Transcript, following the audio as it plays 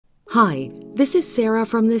Hi, this is Sarah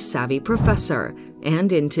from The Savvy Professor,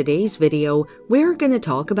 and in today's video, we're going to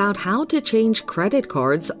talk about how to change credit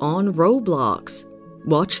cards on Roblox.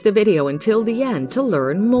 Watch the video until the end to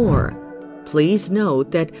learn more. Please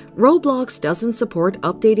note that Roblox doesn't support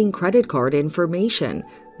updating credit card information.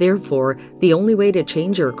 Therefore, the only way to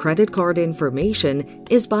change your credit card information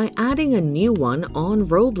is by adding a new one on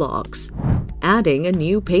Roblox. Adding a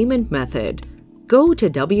new payment method. Go to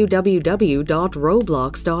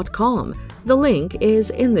www.roblox.com. The link is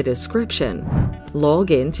in the description.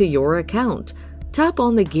 Log into your account. Tap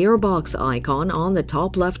on the gearbox icon on the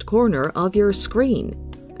top left corner of your screen.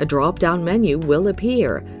 A drop-down menu will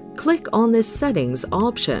appear. Click on the Settings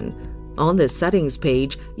option. On the Settings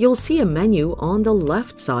page, you'll see a menu on the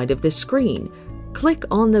left side of the screen. Click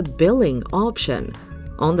on the Billing option.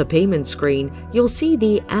 On the payment screen, you'll see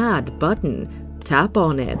the Add button. Tap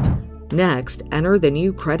on it. Next, enter the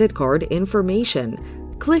new credit card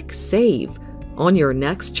information. Click Save. On your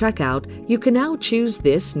next checkout, you can now choose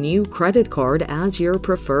this new credit card as your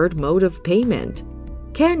preferred mode of payment.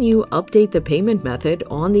 Can you update the payment method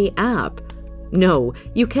on the app? No,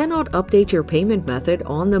 you cannot update your payment method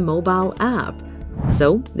on the mobile app.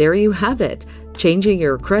 So, there you have it. Changing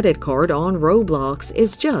your credit card on Roblox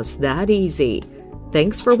is just that easy.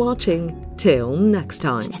 Thanks for watching. Till next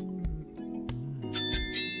time.